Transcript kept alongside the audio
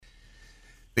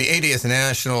The 80th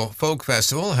National Folk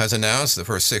Festival has announced the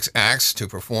first 6 acts to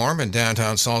perform in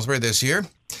downtown Salisbury this year.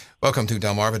 Welcome to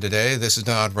Delmarva Today. This is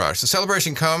Don Rush. The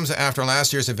celebration comes after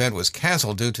last year's event was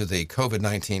canceled due to the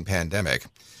COVID-19 pandemic.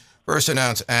 First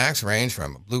announced acts range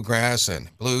from bluegrass and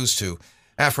blues to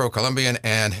Afro-Colombian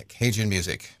and Cajun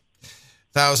music.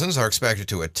 Thousands are expected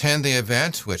to attend the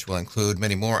event, which will include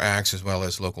many more acts as well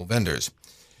as local vendors.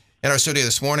 In our studio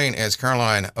this morning is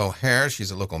Caroline O'Hare. She's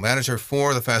a local manager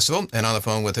for the festival. And on the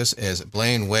phone with us is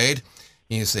Blaine Waide.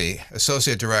 He's the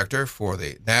Associate Director for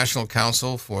the National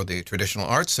Council for the Traditional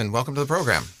Arts. And welcome to the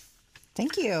program.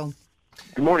 Thank you.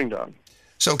 Good morning, Don.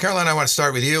 So, Caroline, I want to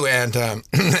start with you. And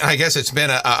I guess it's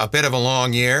been a bit of a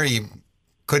long year. You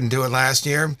couldn't do it last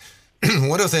year.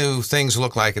 What do the things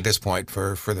look like at this point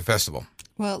for the festival?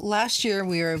 Well, last year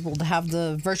we were able to have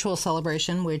the virtual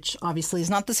celebration, which obviously is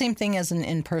not the same thing as an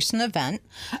in-person event.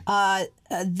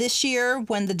 This year,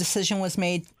 when the decision was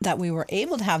made that we were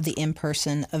able to have the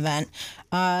in-person event,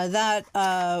 that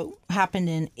happened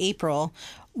in April,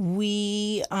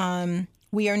 we are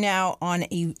now on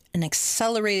an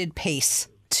accelerated pace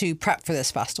to prep for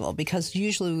this festival, because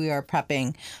usually we are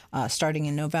prepping starting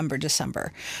in November,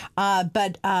 December.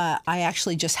 But I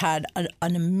actually just had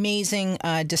an amazing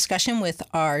discussion with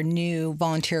our new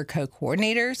volunteer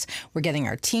co-coordinators. We're getting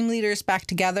our team leaders back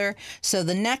together. So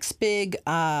the next big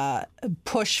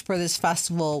push for this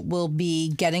festival will be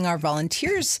getting our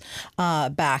volunteers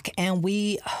back. And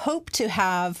we hope to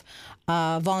have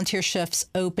volunteer shifts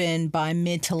open by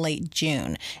mid to late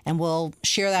June. And we'll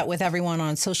share that with everyone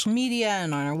on social media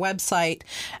and on our website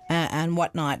and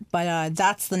whatnot. But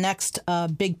that's the next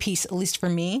big piece, at least for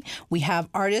me. We have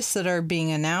artists that are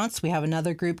being announced. We have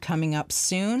another group coming up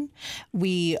soon.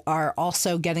 We are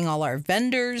also getting all our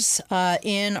vendors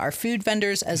in, our food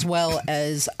vendors, as well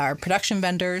as our production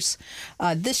vendors.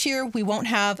 This year, we won't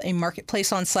have a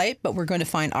marketplace on site, but we're going to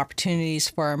find opportunities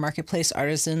for our marketplace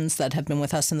artisans that have been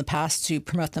with us in the past to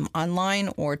promote them online,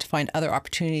 or to find other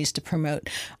opportunities to promote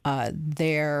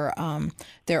their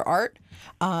art.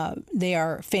 They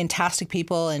are fantastic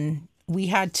people, and we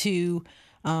had to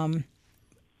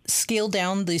scale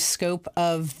down the scope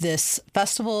of this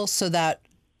festival so that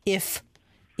if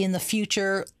in the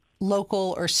future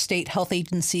local or state health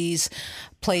agencies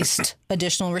placed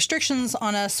additional restrictions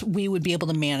on us, we would be able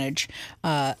to manage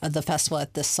the festival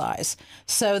at this size.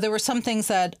 So there were some things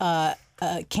that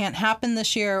can't happen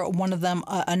this year. One of them,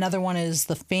 another one is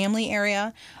the family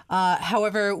area.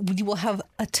 However, we will have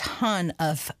a ton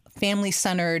of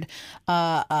family-centered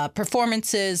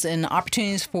performances and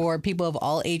opportunities for people of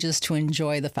all ages to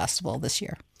enjoy the festival this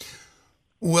year.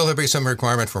 Will there be some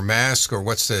requirement for masks, or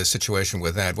what's the situation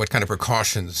with that? What kind of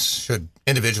precautions should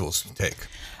individuals take?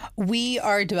 We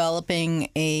are developing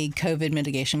a COVID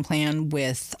mitigation plan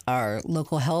with our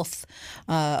local health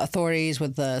authorities,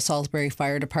 with the Salisbury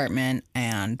Fire Department,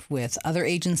 and with other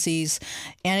agencies.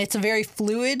 And it's a very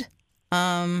fluid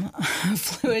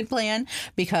plan,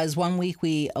 because one week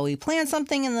we plan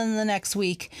something, and then the next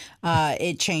week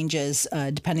it changes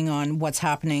depending on what's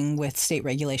happening with state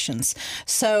regulations.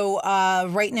 So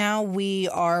right now we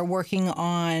are working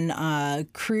on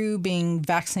crew being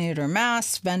vaccinated or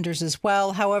masked, vendors as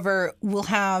well. However, we'll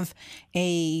have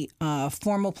a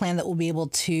formal plan that we'll be able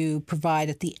to provide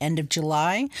at the end of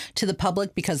July to the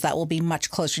public, because that will be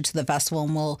much closer to the festival,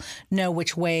 and we'll know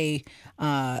which way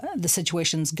the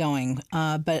situation's going.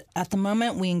 But at the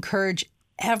moment, we encourage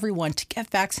everyone to get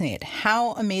vaccinated.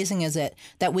 How amazing is it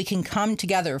that we can come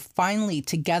together, finally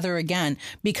together again,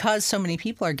 because so many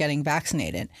people are getting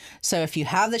vaccinated? So if you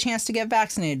have the chance to get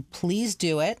vaccinated, please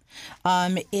do it.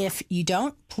 If you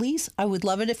don't, please, I would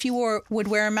love it if you would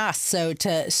wear a mask so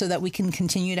that we can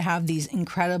continue to have these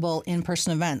incredible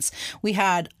in-person events. We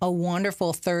had a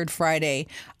wonderful third Friday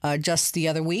just the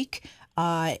other week.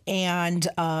 And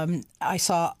I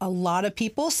saw a lot of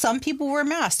people. Some people were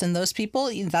masked, and those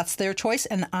people, that's their choice.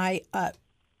 And I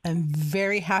am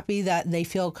very happy that they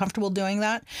feel comfortable doing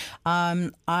that.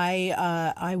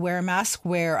 I wear a mask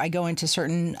where I go into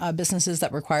certain businesses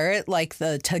that require it, like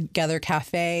the Together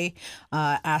Cafe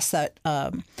asks that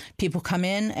people come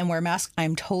in and wear masks.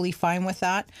 I'm totally fine with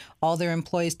that. All their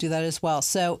employees do that as well.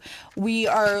 So we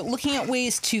are looking at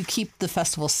ways to keep the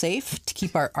festival safe, to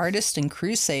keep our artists and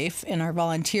crew safe, and our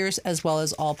volunteers, as well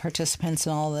as all participants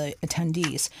and all the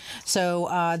attendees. So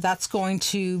that's going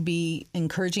to be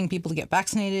encouraging people to get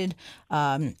vaccinated,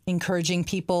 encouraging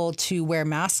people to wear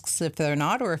masks if they're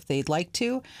not, or if they'd like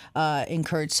to,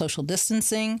 encourage social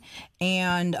distancing.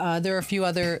 And there are a few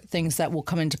other things that will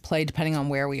come into play depending on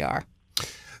where we are.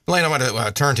 Blaine, I want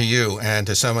to turn to you and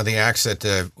to some of the acts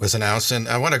that was announced, and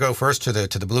I want to go first to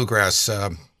the bluegrass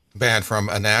band from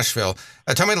Nashville.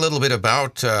 Tell me a little bit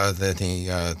about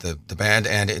the band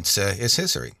and its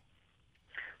history.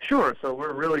 Sure. So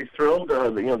we're really thrilled.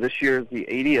 This year is the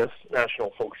 80th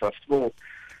National Folk Festival,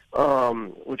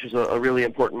 which is a really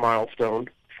important milestone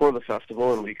for the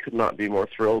festival, and we could not be more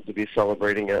thrilled to be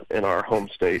celebrating it in our home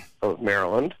state of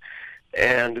Maryland.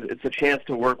 And it's a chance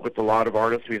to work with a lot of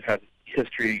artists we've had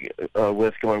history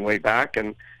with going way back,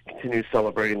 and continue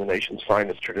celebrating the nation's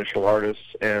finest traditional artists.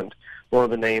 And one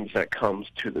of the names that comes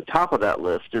to the top of that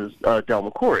list is Del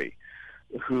McCoury,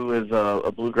 who is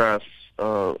a bluegrass,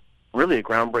 really a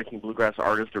groundbreaking bluegrass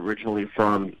artist, originally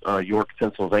from York,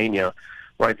 Pennsylvania,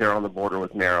 right there on the border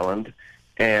with Maryland.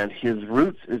 And his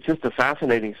roots, it's just a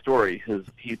fascinating story.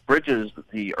 He bridges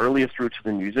the earliest roots of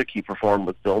the music. He performed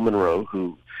with Bill Monroe,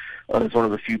 who is one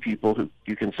of the few people who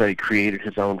you can say created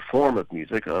his own form of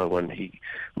music when he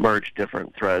merged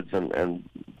different threads, and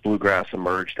bluegrass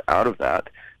emerged out of that.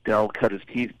 Del cut his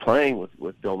teeth playing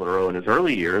with Bill Monroe in his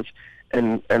early years,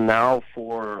 and now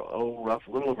for a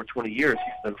little over 20 years,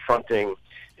 he's been fronting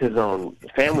his own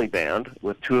family band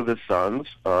with two of his sons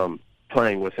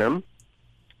playing with him.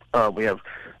 We have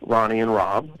Ronnie and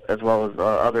Rob, as well as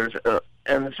others,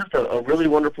 and it's just a really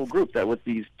wonderful group that, with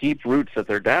these deep roots that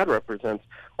their dad represents,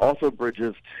 also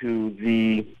bridges to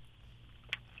the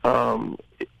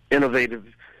innovative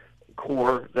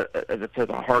core that's at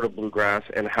the heart of bluegrass,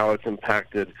 and how it's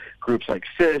impacted groups like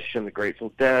Fish and the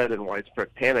Grateful Dead and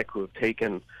Widespread Panic, who have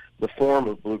taken the form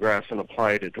of bluegrass and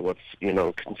applied it to what's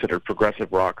considered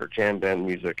progressive rock or jam band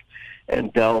music.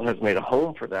 And Del has made a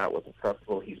home for that with a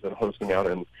festival he's been hosting out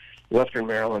in Western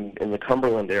Maryland, in the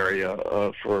Cumberland area,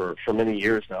 for many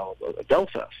years now, a Del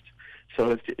Fest.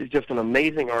 So it's just an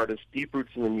amazing artist, deep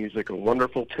roots in the music, a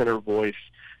wonderful tenor voice,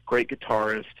 great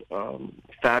guitarist,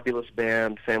 fabulous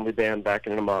band, family band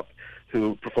backing him up,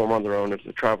 who perform on their own as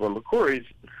the Traveling McCourys,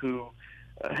 who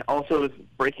also is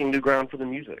breaking new ground for the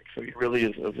music. So he really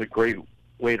is a great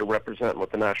way to represent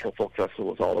what the National Folk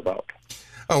Festival is all about.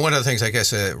 Oh, one of the things, I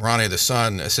guess, Ronnie, the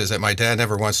son, says that my dad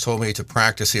never once told me to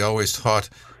practice. He always taught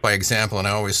by example, and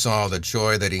I always saw the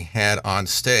joy that he had on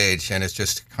stage, and it's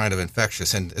just kind of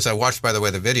infectious. And as I watched, by the way,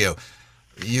 the video,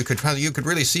 you could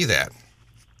really see that.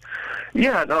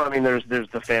 Yeah, no, I mean, there's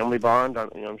the family bond.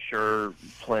 I'm sure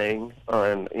playing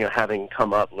and having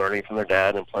come up, learning from their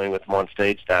dad and playing with him on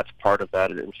stage, that's part of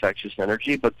that infectious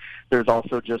energy. But there's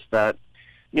also just that,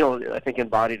 I think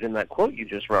embodied in that quote you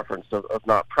just referenced of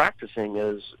not practicing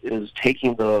is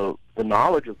taking the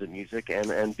knowledge of the music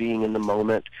and being in the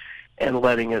moment and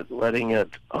letting it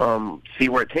see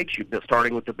where it takes you,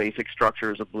 starting with the basic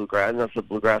structures of bluegrass. And that's what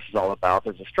bluegrass is all about.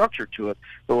 There's a structure to it,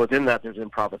 but within that there's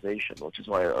improvisation, which is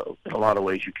why in a lot of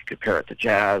ways you could compare it to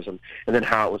jazz, and then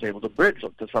how it was able to bridge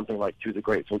to something like To the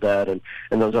Grateful Dead and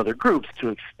those other groups to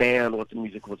expand what the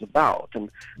music was about.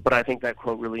 But I think that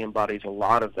quote really embodies a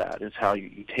lot of that, is how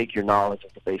you take your knowledge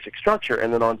of the basic structure,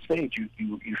 and then on stage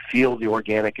you feel the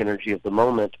organic energy of the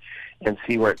moment and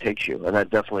see where it takes you. And that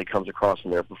definitely comes across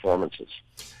in their performances.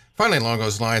 Finally, along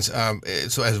those lines,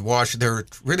 so as watched, there are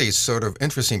really sort of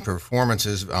interesting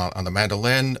performances on the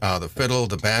mandolin, the fiddle,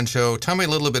 the banjo. Tell me a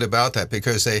little bit about that,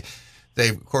 because they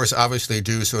of course obviously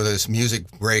do sort of this music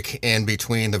break in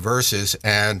between the verses,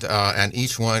 and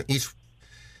each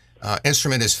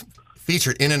instrument is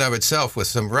featured in and of itself with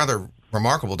some rather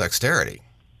remarkable dexterity.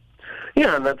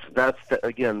 Yeah, and that's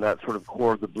again, that sort of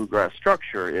core of the bluegrass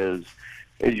structure is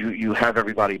you have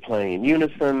everybody playing in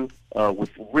unison with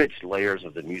rich layers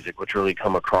of the music, which really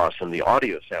come across in the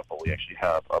audio sample we actually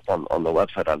have up on the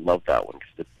website. I love that one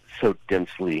because it's so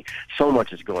densely, so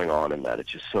much is going on in that.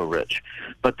 It's just so rich.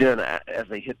 But then as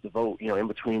they hit the in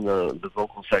between the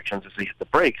vocal sections, as they hit the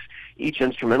breaks, each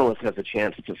instrumentalist has a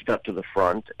chance to step to the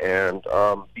front and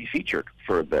be featured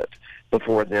for a bit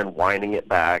before then winding it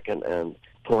back and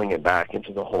pulling it back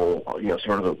into the whole,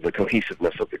 sort of the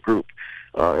cohesiveness of the group.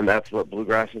 And that's what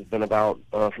bluegrass has been about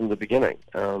from the beginning.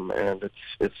 And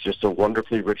it's just a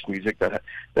wonderfully rich music that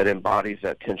embodies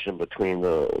that tension between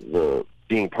the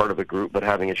being part of a group, but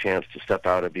having a chance to step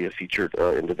out and be a featured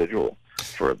individual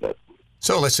for a bit.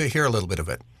 So let's hear a little bit of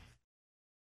it.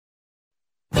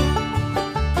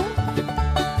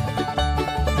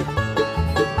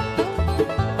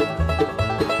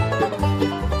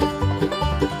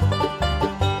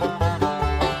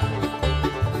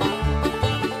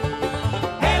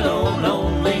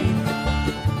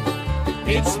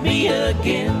 It's me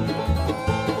again,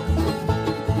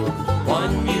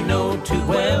 one you know too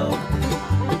well.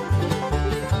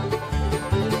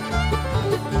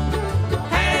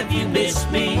 Have you missed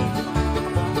me?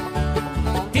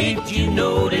 Did you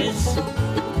notice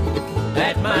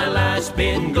that my life's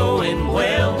been going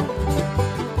well?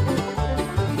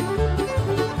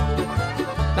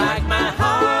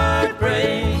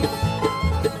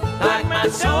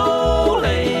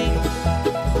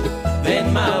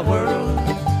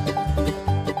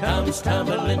 comes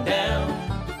tumbling down.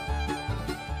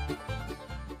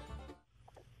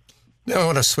 Now I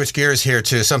want to switch gears here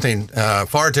to something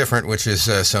far different, which is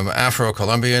some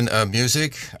Afro-Colombian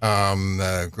music,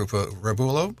 Grupo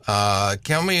Rebulo.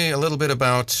 Tell me a little bit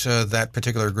about that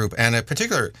particular group, and in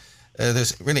particular,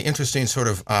 this really interesting sort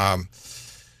of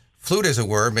flute, as it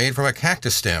were, made from a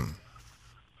cactus stem.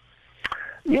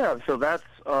 Yeah, so that's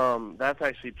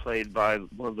actually played by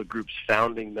one of the group's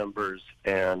founding members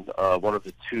and one of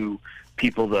the two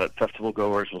people that festival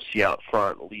goers will see out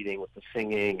front, leading with the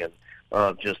singing and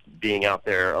just being out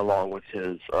there along with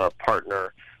his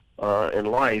partner in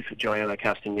life, Joanna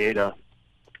Castaneda.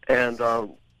 And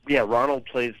Ronald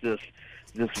plays this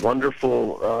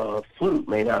wonderful flute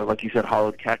made out of, like you said,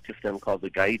 hollowed cactus stem called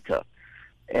the gaita.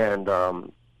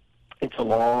 And it's a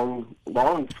long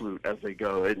flute as they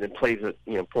go, and it plays it,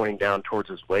 pointing down towards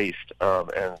his waist.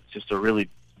 And it's just a really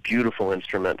beautiful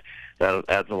instrument that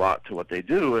adds a lot to what they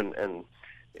do, and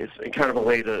it's kind of a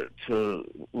way to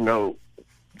know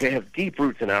they have deep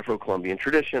roots in Afro-Colombian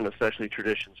tradition, especially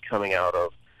traditions coming out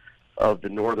of the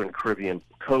northern Caribbean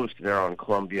coast there on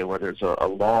Colombia, where there's a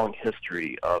long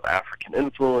history of African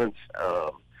influence,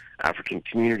 African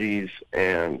communities,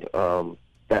 and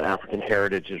that African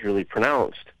heritage is really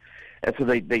pronounced. And so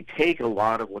they take a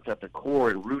lot of what's at the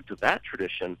core and root of that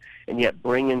tradition, and yet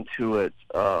bring into it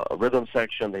a rhythm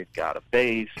section. They've got a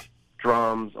bass,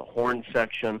 drums, a horn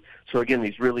section. So again,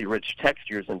 these really rich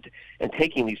textures and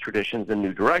taking these traditions in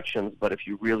new directions. But if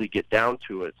you really get down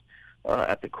to it,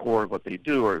 at the core of what they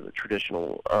do are the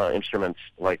traditional instruments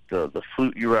like the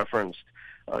flute you referenced,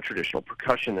 traditional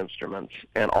percussion instruments,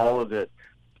 and all of it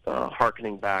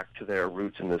hearkening back to their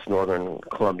roots in this northern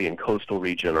Colombian coastal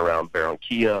region around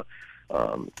Barranquilla,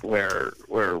 where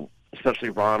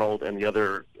especially Ronald and the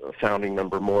other founding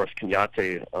member, Morris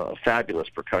Cañate, a fabulous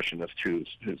percussionist whose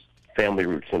family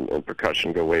roots in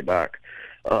percussion go way back,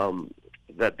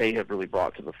 that they have really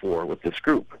brought to the fore with this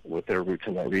group, with their roots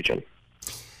in that region.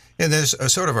 And there's a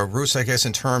sort of a roots, I guess,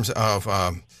 in terms of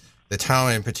the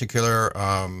town in particular,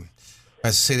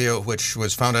 Macedo, which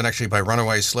was founded actually by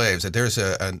runaway slaves. That there's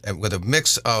with a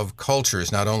mix of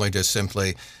cultures, not only just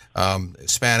simply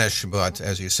Spanish, but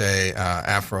as you say,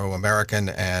 Afro-American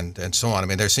and so on. I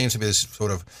mean, there seems to be this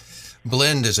sort of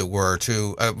blend, as it were,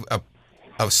 to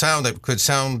a sound that could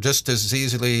sound just as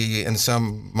easily in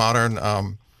some modern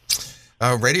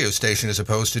radio station as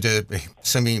opposed to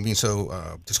being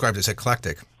so described as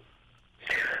eclectic.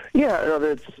 Yeah,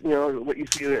 that's what you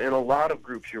see in a lot of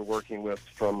groups you're working with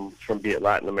from be it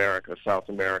Latin America, South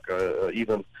America,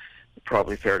 even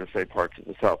probably fair to say parts of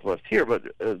the Southwest here, but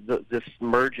this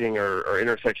merging or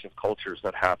intersection of cultures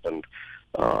that happened,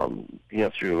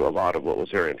 through a lot of what was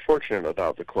very unfortunate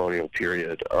about the colonial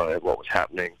period and what was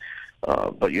happening.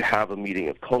 But you have a meeting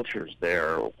of cultures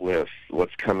there with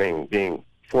what's being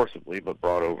forcibly but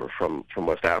brought over from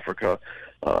West Africa,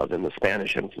 then the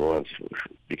Spanish influence,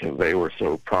 because they were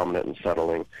so prominent in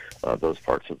settling those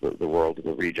parts of the world and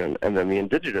the region, and then the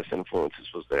indigenous influences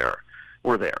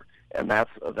were there. And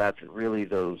that's really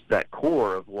that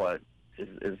core of what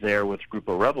is there with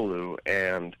Grupo Revolú,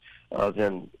 and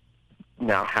then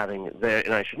now having there,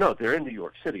 and I should note, they're in New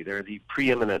York City. They're the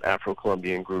preeminent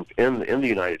Afro-Colombian group in the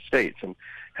United States, and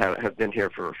have been here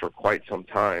for quite some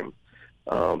time,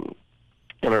 and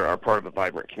are part of a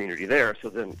vibrant community there. So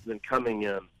then coming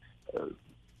in,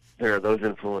 there are those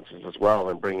influences as well,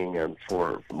 and bringing in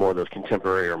for more of those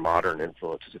contemporary or modern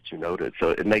influences that you noted.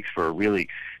 So it makes for a really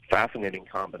fascinating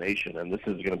combination, and this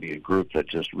is going to be a group that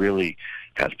just really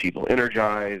has people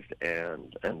energized,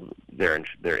 and their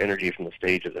energy from the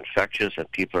stage is infectious, and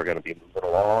people are going to be moving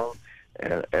along,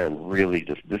 and really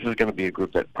just, this is going to be a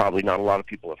group that probably not a lot of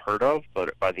people have heard of,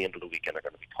 but by the end of the weekend are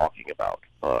going to be talking about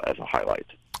as a highlight.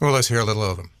 Well, let's hear a little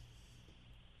of them.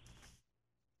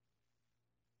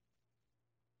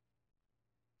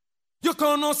 Yo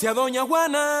conocí a Doña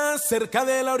Juana cerca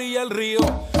de la orilla del río.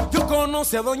 Yo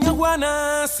conocí a Doña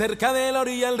Juana cerca de la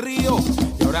orilla del río.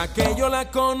 Y ahora que yo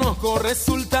la conozco,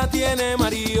 resulta tiene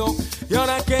marido. Y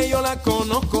ahora que yo la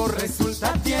conozco,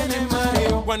 resulta tiene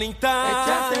marido. Juanita,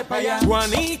 échate pa' allá.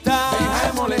 Juanita, deja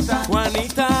de molestar.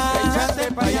 Juanita,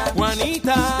 échate pa' allá.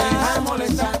 Juanita, deja de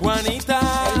molestar. Juanita,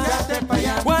 échate pa'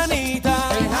 allá.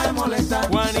 Juanita, deja de molestar.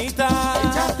 Juanita,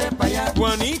 échate pa' allá.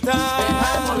 Juanita,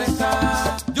 deja de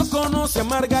molestar. Yo conocí a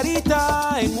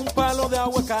Margarita en un palo de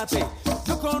aguacate.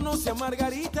 Yo conocí a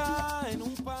Margarita en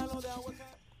un palo de aguacate.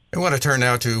 I want to turn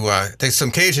now to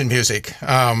some Cajun music,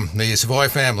 the Savoy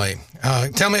family.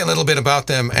 Tell me a little bit about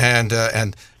them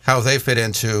and how they fit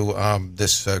into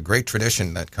this great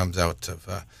tradition that comes out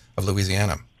of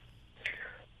Louisiana.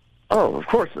 Oh, of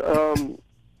course.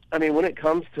 I mean, when it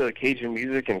comes to Cajun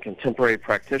music and contemporary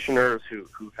practitioners who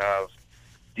have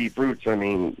deep roots, I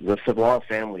mean, the Savoie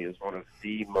family is one of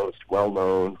the most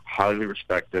well-known, highly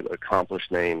respected,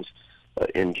 accomplished names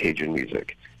in Cajun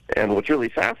music. And what's really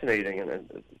fascinating,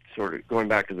 and sort of going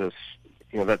back to this,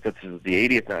 that this is the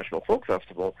 80th National Folk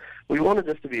Festival, we wanted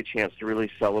this to be a chance to really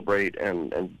celebrate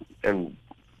and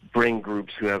bring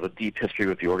groups who have a deep history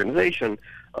with the organization,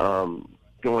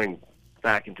 going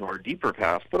back into our deeper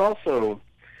past, but also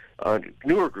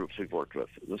newer groups we've worked with.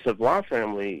 The Savoie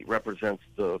family represents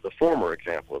the former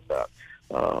example of that.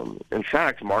 In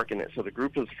fact, so the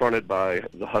group is fronted by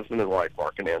the husband and wife,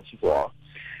 Mark and Ann Savoie,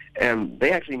 and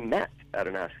they actually met at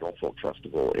a National Folk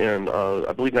Festival in,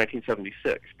 I believe,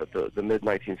 1976, but the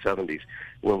mid-1970s,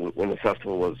 when the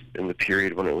festival was in the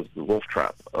period when it was the Wolf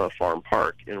Trap Farm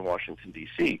Park in Washington,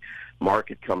 D.C. Mark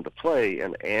had come to play,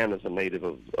 and Ann is a native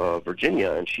of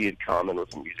Virginia, and she had come and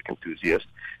was a music enthusiast,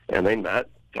 and they met,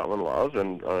 fell in love,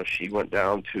 and she went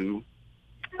down to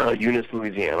Eunice,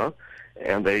 Louisiana,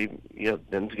 and they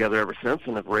been together ever since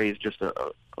and have raised just a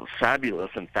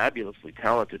fabulous and fabulously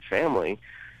talented family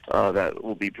that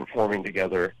will be performing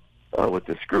together with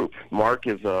this group. Mark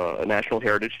is a National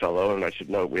Heritage Fellow, and I should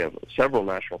note we have several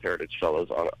National Heritage Fellows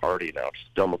already announced.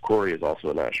 Del McCoury is also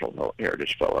a National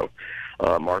Heritage Fellow.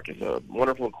 Mark is a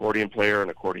wonderful accordion player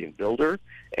and accordion builder,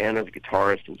 and is a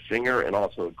guitarist and singer, and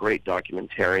also a great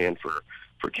documentarian for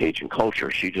Cajun culture.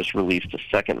 She just released a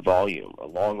second volume, a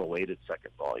long-awaited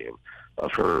second volume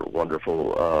of her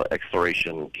wonderful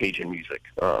exploration Cajun music,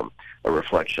 a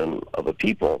reflection of a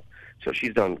people. So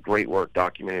she's done great work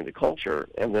documenting the culture,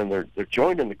 and then they're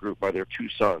joined in the group by their two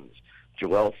sons,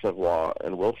 Joel Savoie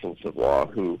and Wilson Savoie,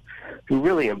 who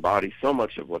really embody so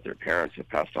much of what their parents have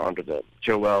passed on to them.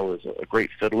 Joel is a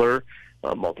great fiddler,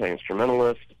 a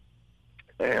multi-instrumentalist,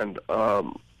 and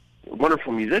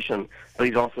wonderful musician, but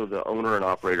he's also the owner and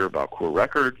operator of Balcour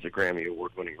Records, a Grammy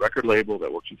Award-winning record label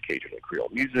that works with Cajun and Creole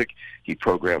music. He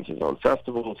programs his own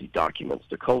festivals. He documents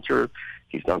the culture.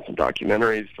 He's done some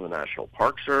documentaries for the National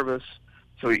Park Service.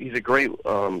 So he's a great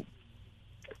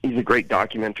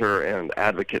documenter and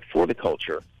advocate for the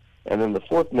culture. And then the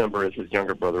fourth member is his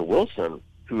younger brother, Wilson,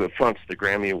 who fronts the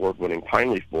Grammy Award-winning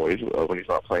Pine Leaf Boys when he's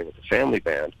not playing with the family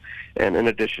band. And in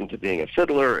addition to being a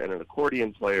fiddler and an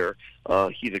accordion player,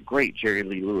 he's a great Jerry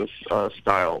Lee Lewis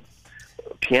style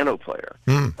piano player.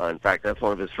 In fact, that's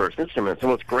one of his first instruments. And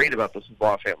what's great about the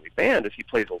Savoie family band is he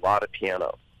plays a lot of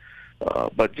piano.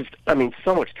 But just, I mean,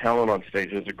 so much talent on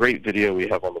stage. There's a great video we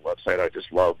have on the website I just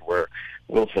love where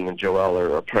Wilson and Joel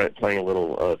are playing a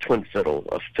little twin fiddle,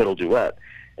 a fiddle duet.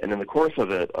 And in the course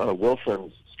of it,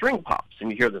 Wilson's string pops,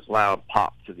 and you hear this loud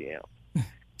pop to the amp.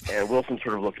 And Wilson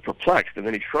sort of looks perplexed, and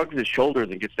then he shrugs his shoulders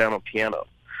and gets down on piano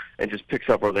and just picks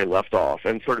up where they left off.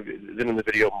 And sort of then in the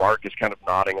video, Mark is kind of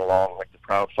nodding along like the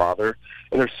proud father.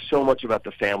 And there's so much about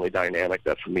the family dynamic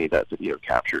that, for me, that video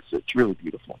captures. It's really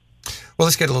beautiful. Well,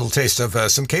 let's get a little taste of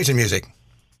some Cajun music.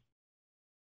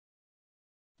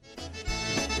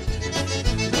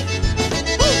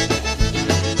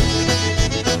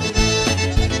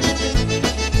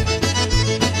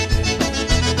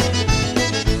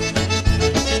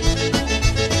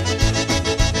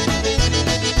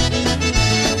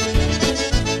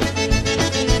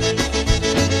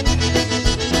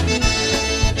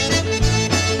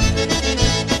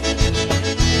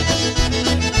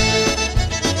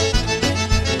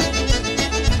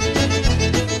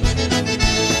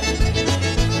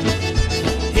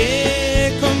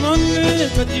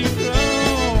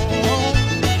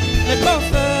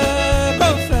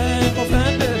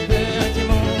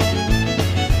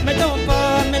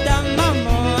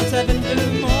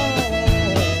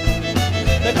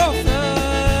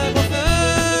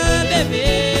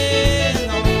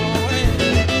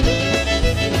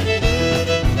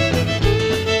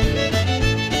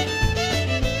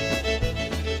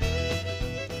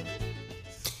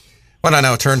 Well, I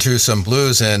now turn to some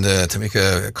blues and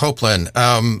Tamika Copeland.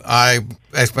 I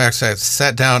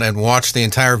sat down and watched the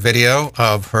entire video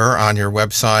of her on your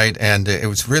website, and it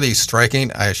was really striking.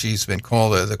 She's been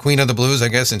called the Queen of the Blues, I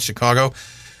guess, in Chicago.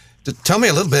 Tell me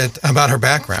a little bit about her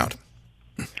background.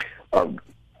 Of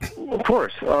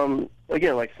course.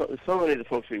 Again, like so many of the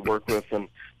folks we work with and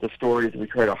the stories we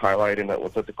try to highlight, and that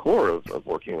was at the core of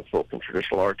working with folk and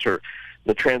traditional arts, are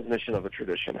the transmission of a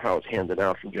tradition, how it's handed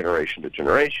down from generation to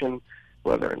generation,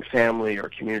 whether in family or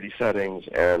community settings.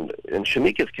 And in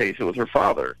Shamika's case, it was her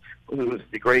father, who was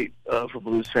the great, for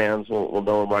blues fans, will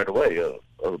know him right away,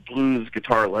 a blues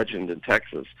guitar legend in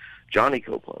Texas, Johnny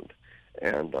Copeland.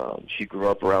 And she grew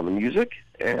up around the music,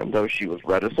 and though she was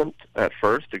reticent at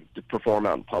first to perform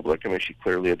out in public, I mean, she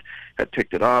clearly had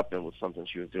picked it up and was something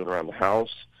she was doing around the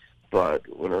house. but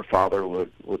when her father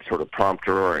would sort of prompt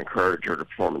her or encourage her to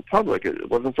perform in public, it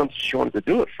wasn't something she wanted to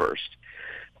do at first.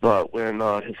 But when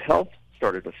his health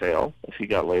started to fail as he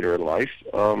got later in life,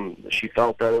 she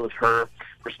felt that it was her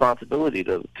responsibility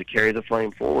to carry the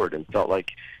flame forward, and felt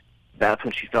like that's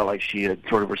when she felt like she had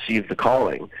sort of received the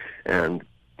calling and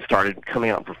started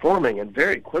coming out and performing. And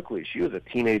very quickly, she was a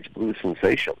teenage blues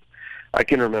sensation. I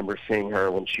can remember seeing her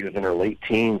when she was in her late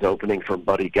teens opening for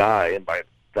Buddy Guy, and by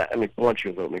that, I mean, one, she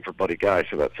was opening for Buddy Guy,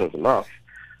 so that says enough.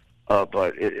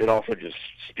 But it also just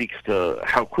speaks to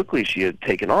how quickly she had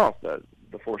taken off. That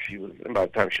before she was, and by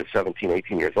the time she was 17,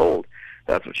 18 years old,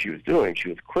 that's what she was doing. She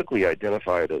was quickly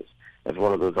identified as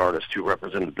one of those artists who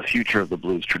represented the future of the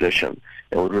blues tradition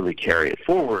and would really carry it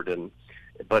forward.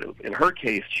 But in her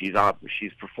case, she's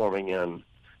performing in,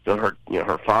 so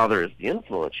her father is the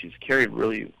influence. She's carried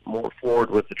really more forward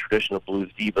with the tradition of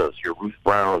blues divas, your Ruth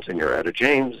Browns and your Etta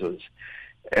Jameses.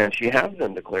 And she has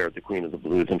been declared the queen of the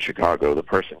blues in Chicago, the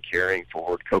person carrying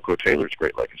forward Coco Taylor's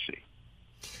great legacy.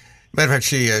 Matter of fact,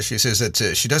 she says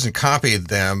that she doesn't copy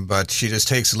them, but she just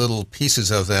takes little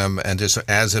pieces of them and just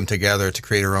adds them together to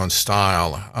create her own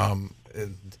style.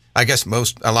 I guess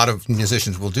a lot of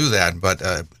musicians will do that, but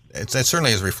it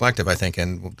certainly is reflective, I think,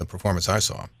 in the performance I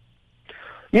saw.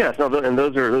 Yes, and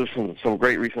those are some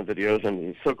great recent videos, and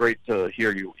it's so great to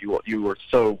hear you were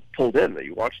so pulled in that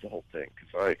you watched the whole thing,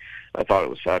 because I thought it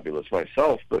was fabulous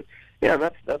myself. But yeah,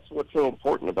 that's what's so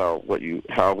important about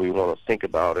how we want to think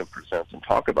about and present and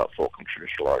talk about folk and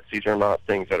traditional arts. These are not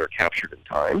things that are captured in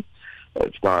time.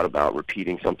 It's not about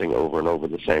repeating something over and over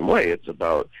the same way. It's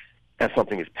about, as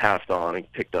something is passed on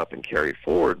and picked up and carried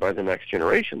forward by the next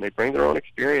generation, they bring their own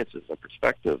experiences and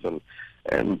perspectives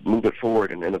and move it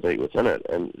forward and innovate within it.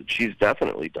 And she's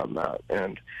definitely done that.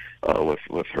 And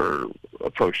with her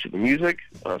approach to the music,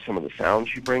 some of the sounds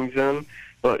she brings in,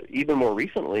 but even more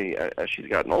recently, as she's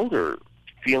gotten older,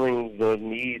 feeling the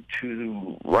need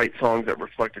to write songs that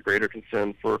reflect a greater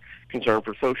concern for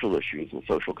social issues and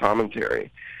social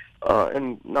commentary,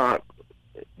 and not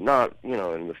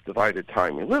in this divided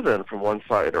time we live in from one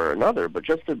side or another, but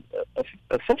just to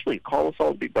essentially call us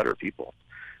all to be better people.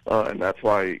 And that's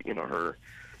why,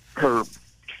 her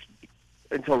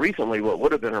until recently, what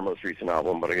would have been her most recent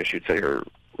album, but I guess you'd say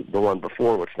the one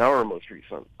before, what's now her most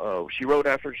recent, she wrote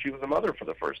after she was a mother for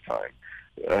the first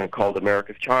time, called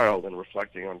America's Child, and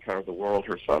reflecting on kind of the world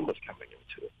her son was coming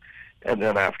into. And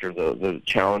then after the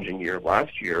challenging year of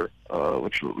last year,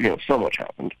 which, so much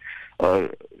happened,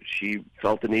 she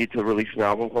felt the need to release an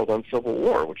album called Uncivil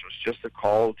War, which was just a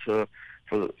call for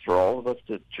all of us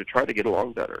to try to get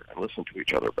along better and listen to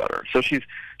each other better. So she's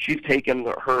taken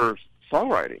her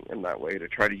songwriting in that way to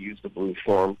try to use the blues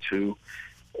form to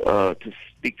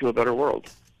speak to a better world.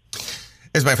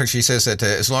 As a matter of fact, she says that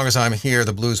as long as I'm here,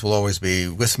 the blues will always be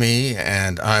with me,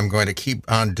 and I'm going to keep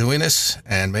on doing this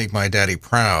and make my daddy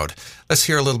proud. Let's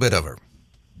hear a little bit of her.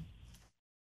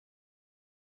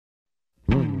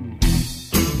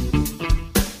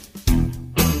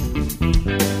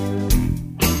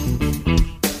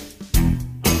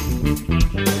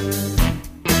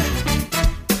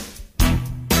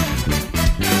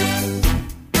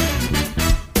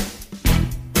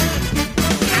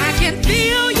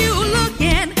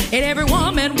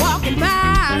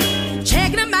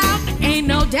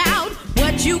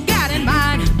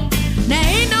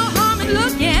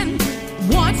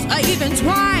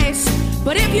 Twice,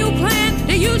 but if you plan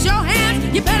to use your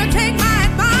hands, you better take my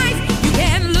advice. You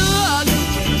can look,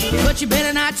 but you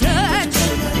better not touch.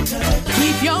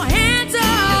 Keep your hands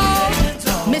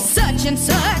off Miss Such and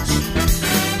Such.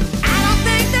 I don't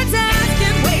think that's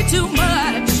asking way too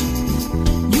much.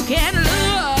 You can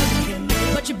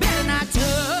look, but you better not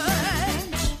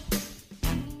touch.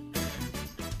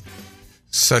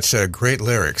 Such great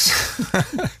lyrics.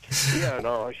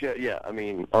 I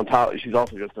mean, on top, she's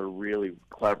also just a really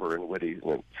clever and witty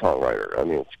songwriter. I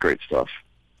mean, it's great stuff.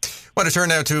 Want to turn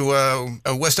now to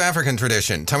a West African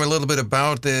tradition. Tell me a little bit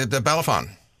about the balafon.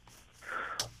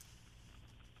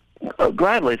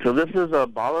 Gladly. So this is a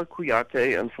Bala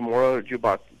Kuyate and Samora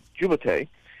Jubate.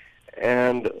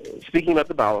 And speaking about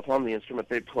the balafon, the instrument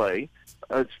they play,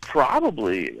 it's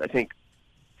probably, I think,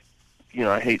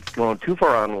 I hate going too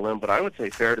far on a limb, but I would say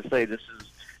fair to say this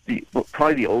is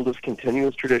probably the oldest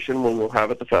continuous tradition we'll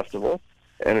have at the festival,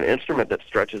 and an instrument that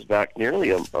stretches back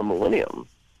nearly a millennium.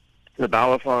 The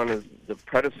balafon is the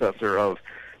predecessor of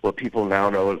what people now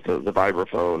know as the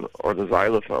vibraphone or the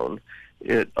xylophone.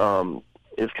 It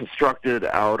is constructed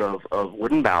out of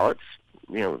wooden ballets.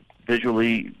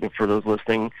 Visually, for those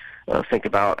listening, think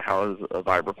about how a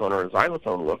vibraphone or a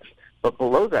xylophone looks. But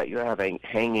below that, you have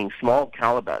hanging small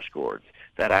calabash gourds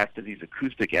that act as these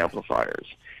acoustic amplifiers.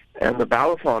 And the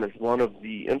balafon is one of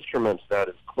the instruments that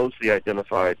is closely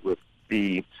identified with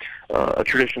a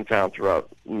tradition found throughout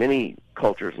many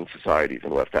cultures and societies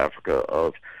in West Africa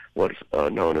of what's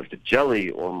known as the jelly,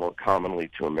 or more commonly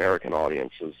to American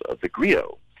audiences, the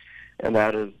griot. And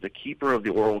that is the keeper of the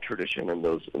oral tradition in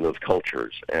those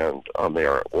cultures. And they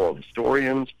are oral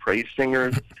historians, praise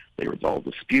singers. They resolve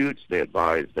disputes. They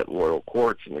advise at royal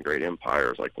courts in the great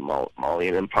empires like the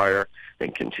Malian Empire,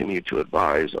 and continue to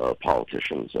advise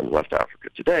politicians in West Africa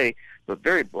today. But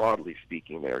very broadly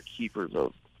speaking, they are keepers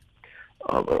of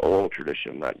an oral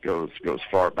tradition that goes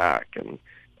far back.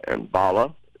 And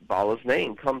Bala's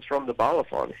name comes from the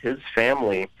balafon. His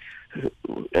family,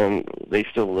 and they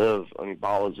still live, I mean,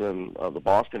 Bala's in the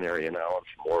Boston area now, and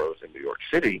Chamorro's in New York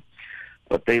City,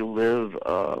 but they live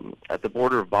at the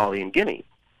border of Mali and Guinea.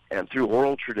 And through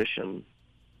oral tradition,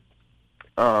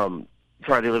 they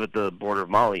live at the border of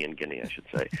Mali and Guinea, I should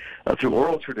say. Through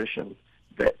oral tradition,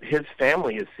 that his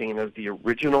family is seen as the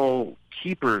original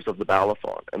keepers of the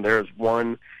balafon, and there is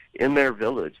one in their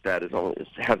village that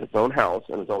has its own house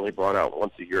and is only brought out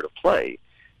once a year to play.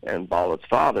 And Bala's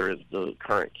father is the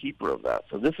current keeper of that.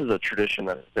 So this is a tradition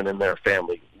that has been in their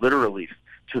family literally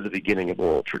to the beginning of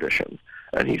oral tradition.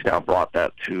 And he's now brought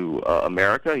that to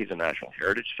America. He's a National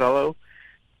Heritage Fellow,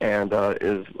 and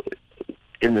is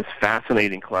in this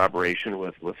fascinating collaboration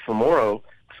with Chamorro,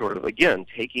 sort of, again,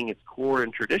 taking its core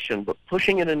and tradition, but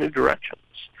pushing it in new directions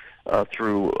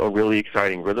through a really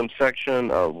exciting rhythm section,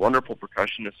 wonderful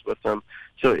percussionists with them.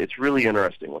 So it's really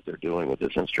interesting what they're doing with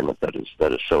this instrument that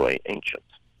is so ancient.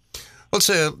 Let's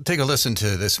take a listen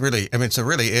to this. Really, I mean, it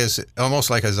really is almost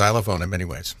like a xylophone in many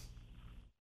ways.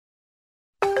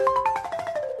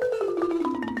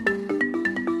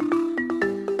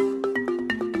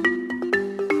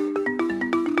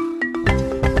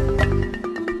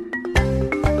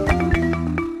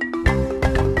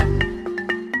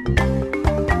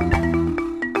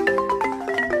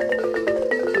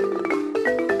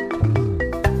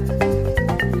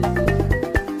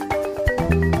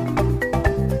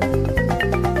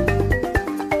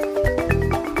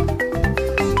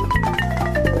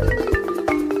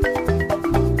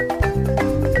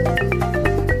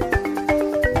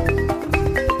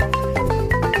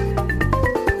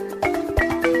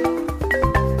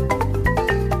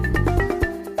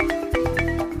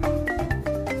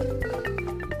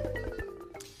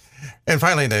 And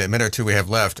finally, in the minute or two we have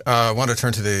left, I want to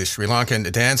turn to the Sri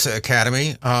Lankan Dance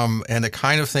Academy and the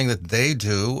kind of thing that they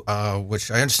do,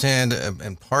 which I understand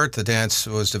in part the dance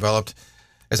was developed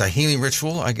as a healing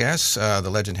ritual, I guess. The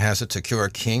legend has it to cure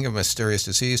a king of mysterious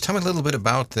disease. Tell me a little bit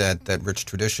about that rich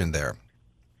tradition there.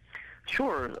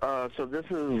 Sure. So this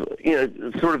is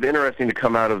it's sort of interesting to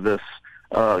come to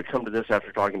this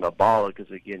after talking about Bala, because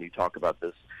again, you talk about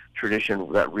this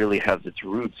tradition that really has its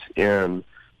roots in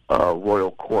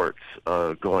royal courts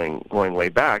going way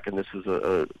back, and this is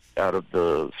out of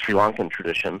the Sri Lankan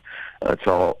tradition.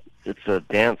 It's a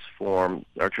dance form,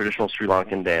 our traditional Sri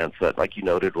Lankan dance that, like you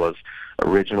noted, was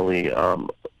originally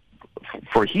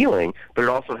for healing, but it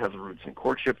also has roots in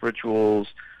courtship rituals.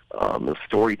 The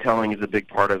storytelling is a big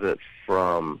part of it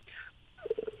from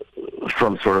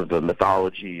sort of the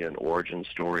mythology and origin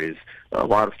stories. A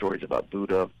lot of stories about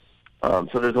Buddha.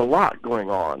 So there's a lot going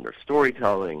on. There's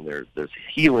storytelling, there's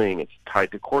healing, it's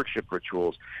tied to courtship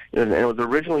rituals. And it was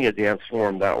originally a dance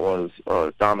form that was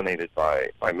dominated by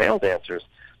male dancers,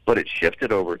 but it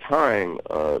shifted over time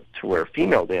to where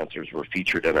female dancers were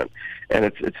featured in it. And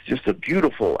it's just a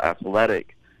beautiful,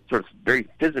 athletic, sort of very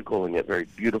physical and yet very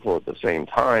beautiful at the same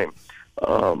time,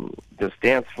 this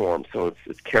dance form. So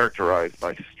it's characterized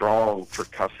by strong,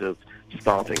 percussive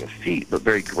stomping of feet, but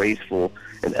very graceful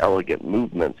and elegant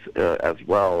movements as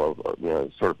well,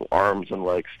 of sort of arms and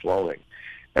legs flowing.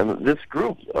 And this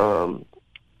group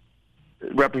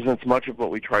represents much of what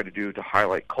we try to do to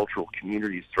highlight cultural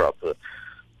communities throughout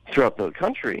the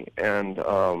country, and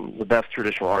the best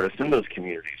traditional artists in those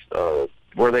communities.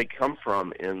 Where they come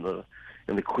from in the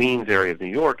Queens area of New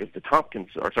York is the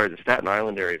Staten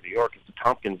Island area of New York is the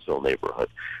Tompkinsville neighborhood,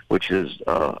 which is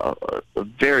a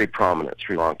very prominent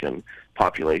Sri Lankan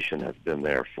population, has been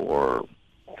there for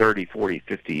 30, 40,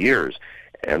 50 years.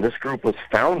 And this group was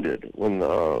founded when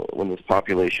this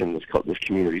population, this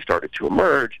community started to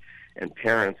emerge, and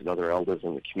parents and other elders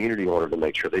in the community wanted to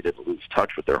make sure they didn't lose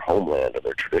touch with their homeland and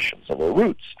their traditions and their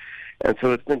roots. And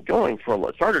so it's been going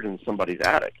it started in somebody's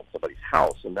attic, in somebody's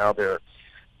house, and now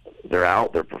they're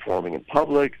out, they're performing in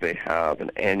public. They have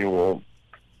an annual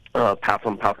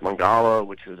Patham Mangala,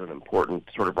 which is an important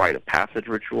sort of rite of passage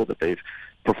ritual that they've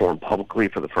performed publicly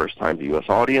for the first time to U.S.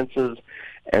 audiences.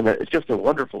 And it's just a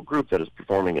wonderful group that is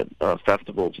performing at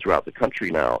festivals throughout the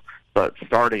country now But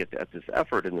starting at this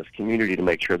effort in this community to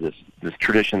make sure this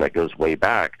tradition that goes way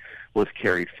back was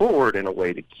carried forward in a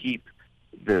way to keep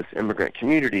this immigrant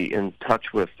community in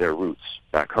touch with their roots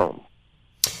back home.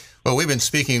 Well, we've been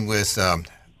speaking with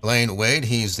Blaine Waide.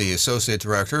 He's the Associate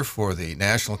Director for the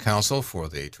National Council for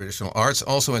the Traditional Arts.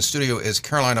 Also in studio is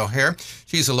Caroline O'Hare.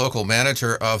 She's the local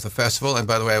manager of the festival. And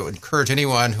by the way, I would encourage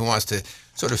anyone who wants to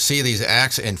sort of see these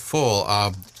acts in full,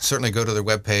 certainly go to their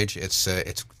webpage. It's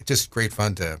just great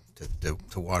fun to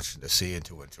watch, and to see, and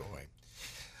to enjoy.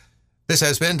 This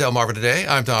has been Delmarva Today.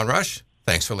 I'm Don Rush.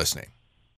 Thanks for listening.